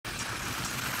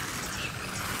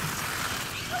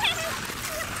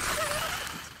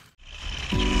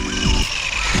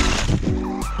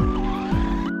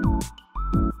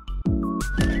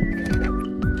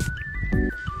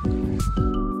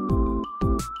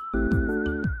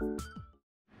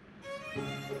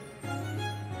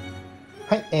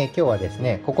はい、今日はです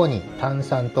ね、ここに単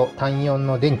3と単4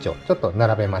の電池をちょっと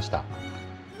並べました。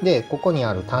で、ここに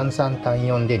ある単3、単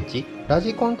4電池、ラ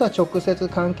ジコンとは直接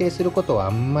関係することはあ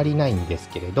んまりないんです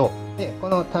けれど、で、こ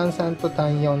の単3と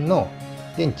単4の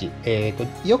電池、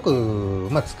よく、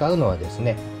使うのはです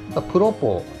ね、プロ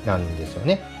ポなんですよ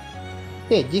ね。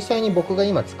で、実際に僕が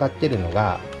今使ってるの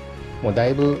が、もうだ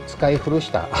いぶ使い古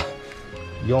した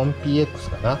4PX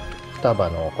かな。双葉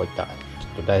のこういった、ちょっ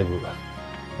とだいぶ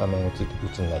画面映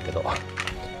んないけど、こ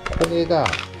れが、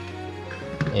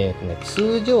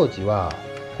通常時は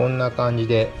こんな感じ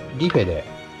でリフェで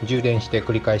充電して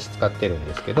繰り返し使ってるん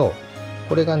ですけど、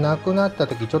これがなくなった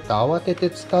時ちょっと慌て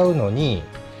て使うのに、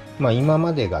今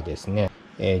までがですね、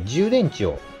充電池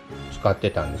を使って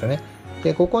たんですよね。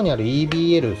で、ここにある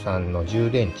EBL さんの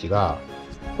充電池が、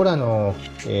これラ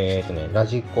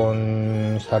ジコ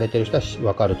ンされてる人は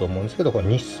わかると思うんですけど、これ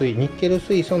ニッケル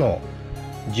水素の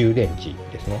充電池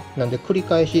ですね。なんで繰り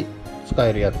返し使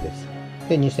えるやつです。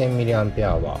で、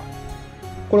2000mAh。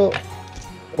こ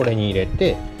れに入れ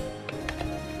て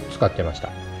使ってました。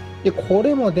で、こ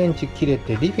れも電池切れ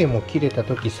て、リフェも切れた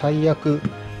時最悪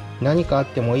何かあっ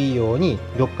てもいいように、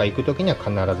どっか行く時には必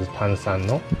ず単3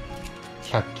の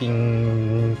100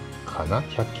均かな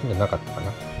 ?100 均じゃなかったか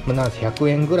な、なんせ100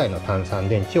円ぐらいの単3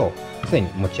電池を常に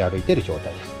持ち歩いている状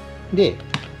態です。で、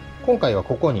今回は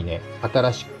ここにね、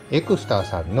新しくエクスター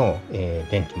さんの、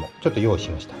電池もちょっと用意し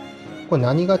ました。これ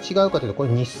何が違うかというと、これ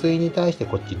日水に対して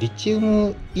こっちリチウ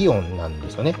ムイオンなんで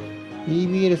すよね。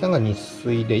EBL さんが日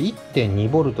水で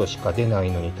 1.2V しか出な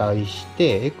いのに対し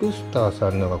て、エクスターさ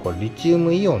んのがこれリチウ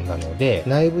ムイオンなので、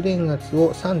内部電圧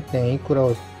を 3. いくら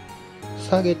を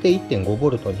下げて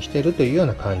 1.5V にしてるというよう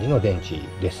な感じの電池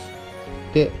です。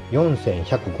で、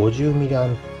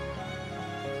4150mAh。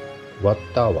ちょっ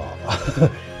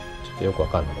とよくわ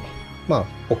かんないね。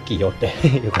大きいよって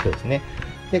いうことですね。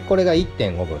で、これが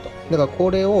 1.5V。だからこ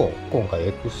れを今回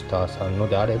エクスターさんの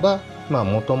であれば、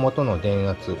元々の電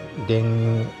圧、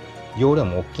容量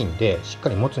も大きいんで、しっか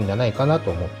り持つんじゃないかなと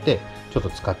思って、ちょっと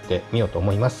使ってみようと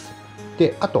思います。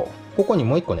で、あと、ここに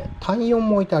もう一個ね、単4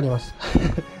も置いてあります。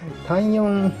単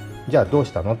4、じゃあどう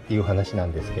したのっていう話な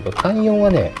んですけど、単4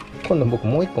はね、今度僕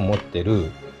もう一個持ってる、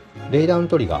レイダウン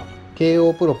トリガー、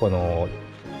KO プロポの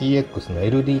EX の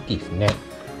LDT ですね。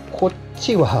こっ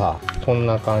ちはこん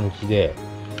な感じで、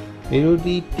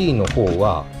LDT の方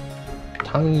は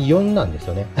単4なんです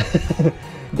よね。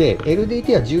で、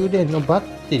LDT は充電のバッ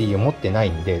テリーを持ってない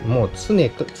んで、もう常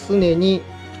に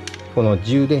この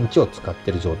充電池を使って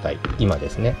る状態、今で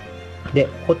すね。で、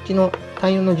こっちの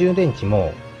単4の充電池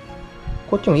も、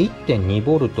こっちも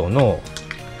 1.2V の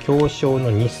強小の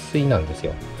日水なんです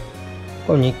よ。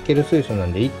これニッケル水素な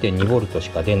んで 1.2V し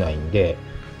か出ないんで、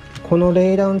この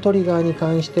レイダウントリガーに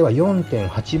関しては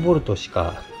 4.8V し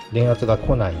か電圧が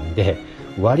来ないんで、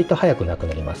割と早くなく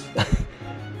なります。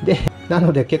で、な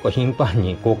ので結構頻繁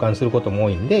に交換することも多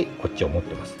いんで、こっちを持っ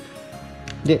てます。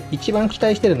で、一番期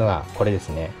待してるのがこれです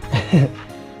ね。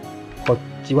こっ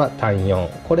ちは単4。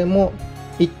これも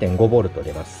 1.5V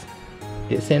出ます。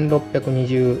で、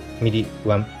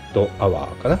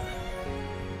1620mAh かな。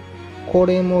こ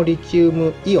れもリチウ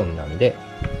ムイオンなんで、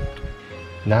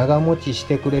長持ちし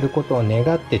てくれることを願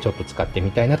ってちょっと使ってみ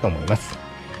たいなと思います。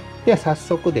では早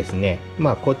速ですね、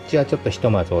こっちはちょっとひと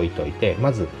まず置いといて、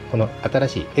まずこの新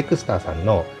しいエクスターさん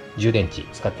の充電池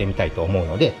使ってみたいと思う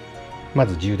ので、ま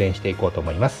ず充電していこうと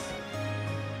思います。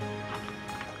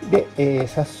で、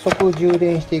早速充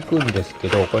電していくんですけ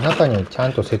ど、これ中にちゃ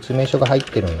んと説明書が入っ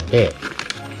てるので、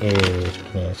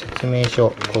説明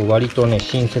書、これ割とね、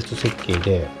親切設計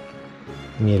で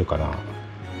見えるかな。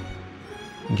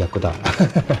逆だ。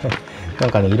なん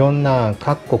かね、いろんな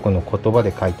各国の言葉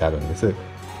で書いてあるんです。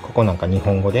ここなんか日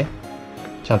本語で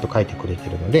ちゃんと書いてくれて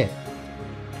るので、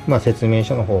説明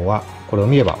書の方はこれを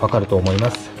見ればわかると思いま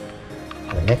す。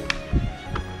これね、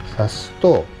挿す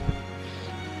と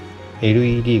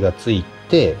LED がつい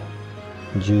て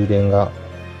充電が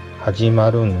始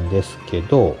まるんですけ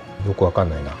ど、よくわかん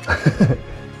ないな。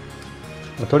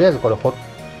とりあえずこれほっ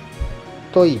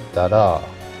といたら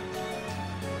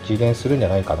充電するんじゃ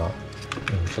ないかな。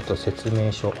ちょっと説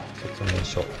明書。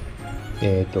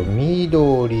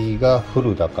緑がフ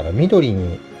ルだから緑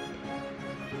に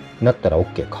なったら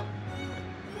OK か。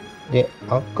で、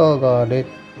赤がレッ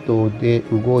ドで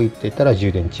動いてたら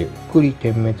充電中。ゆっくり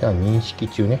点滅は認識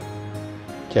中ね。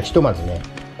じゃあひとまずね、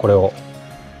これを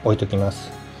置いときま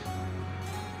す。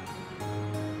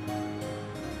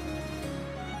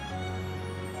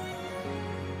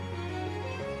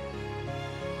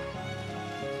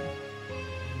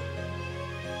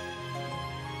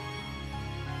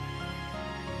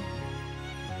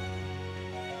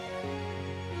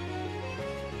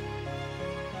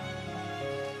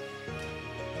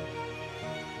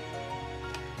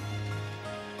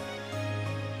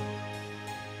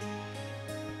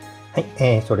は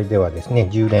い、それではですね、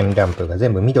充電ランプが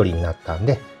全部緑になったん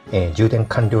で、充電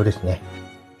完了ですね。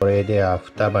これでは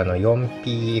双葉の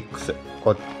 4PX、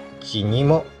こっちに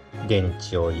も電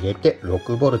池を入れて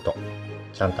 6V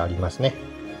ちゃんとありますね。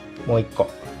もう1個、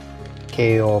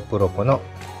KO プロポの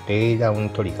レイダウン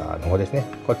トリガーの方ですね。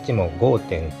こっちも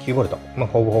 5.9V、まあ、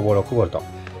ほぼほぼ 6V。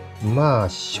まあ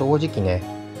正直ね、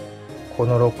こ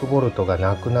の 6V が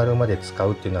なくなるまで使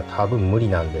うっていうのは多分無理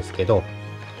なんですけど、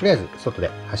とりあえず外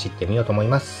で走ってみようと思い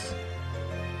ます。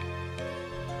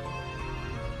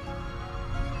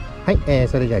はい、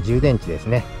それじゃあ充電池です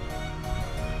ね。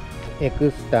エク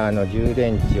スターの充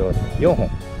電池を4本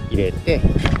入れて、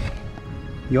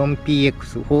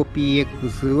4PX、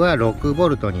4PX は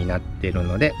 6V になってる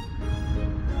ので、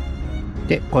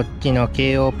で、こっちの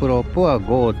KO プロポは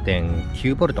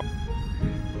 5.9V。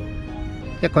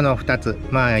で、この2つ、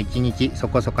まあ1日そ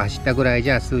こそこ走ったぐらい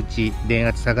じゃ数値、電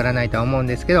圧下がらないとは思うん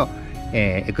ですけど、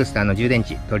エクスターの充電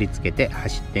池取り付けて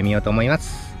走ってみようと思いま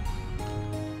す。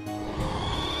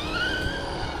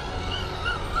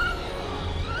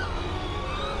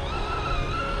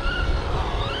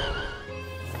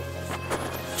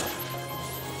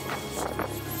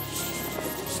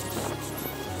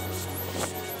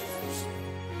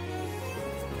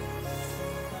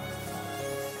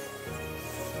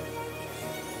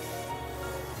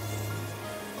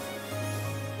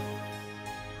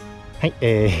は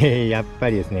い、やっぱ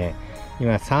りですね、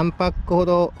今3パックほ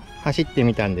ど走って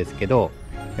みたんですけど、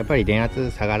やっぱり電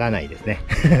圧下がらないですね。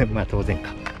まあ当然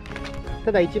か。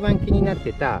ただ一番気になっ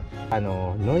てた、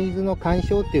ノイズの干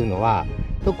渉っていうのは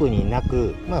特にな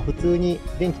く、まあ普通に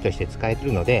電池として使えて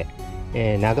るので、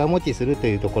長持ちすると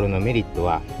いうところのメリット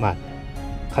は、ま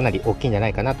あかなり大きいんじゃな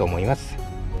いかなと思います。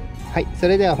はい、そ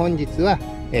れでは本日は、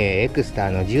エクスター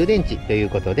の充電池という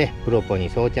ことでプロポに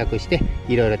装着して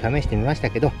いろいろ試してみました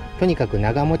けど、とにかく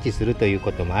長持ちするという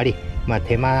こともあり、まあ、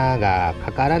手間が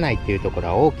かからないっていうところ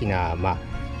は大きな、まあ、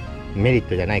メリッ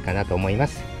トじゃないかなと思いま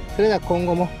す。それでは今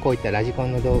後もこういったラジコ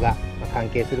ンの動画、関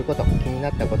係すること、気にな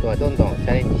ったことはどんどんチ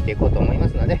ャレンジしていこうと思いま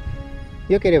すので、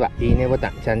よければいいねボタ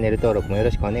ン、チャンネル登録もよ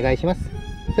ろしくお願いします。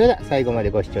それでは最後まで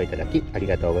ご視聴いただきあり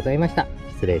がとうございました。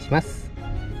失礼します。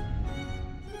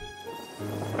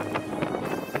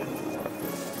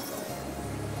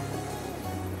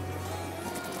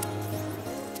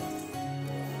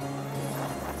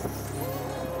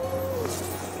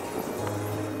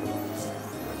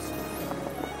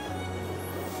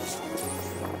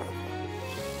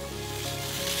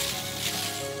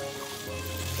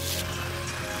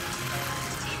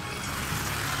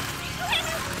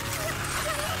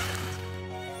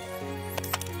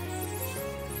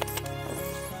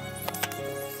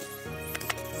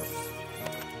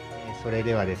それ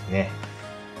ではですね、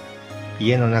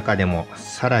家の中でも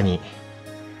さらに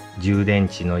充電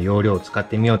池の容量を使っ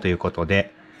てみようということ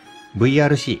で、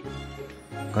VRC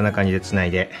こんな感じでつな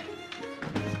いで、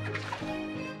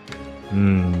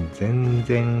全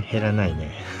然減らない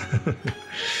ね。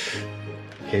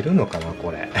減るのかな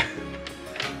これ。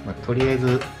まあ、とりあえ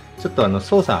ずちょっと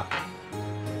操作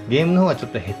ゲームの方がちょ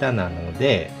っと下手なの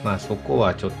で、まあそこ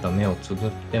はちょっと目をつぶ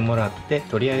ってもらって、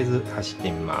とりあえず走っ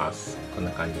てみます。こん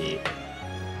な感じ。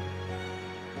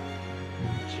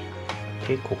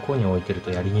ここに置いてると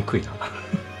やりにくいな。や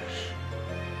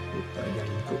り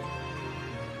にくい。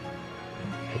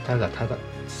下手が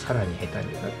さらに下手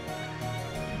になる。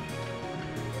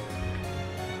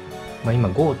まあ今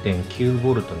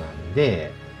 5.9V なん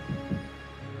で、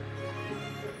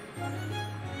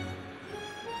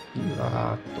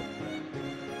わーっと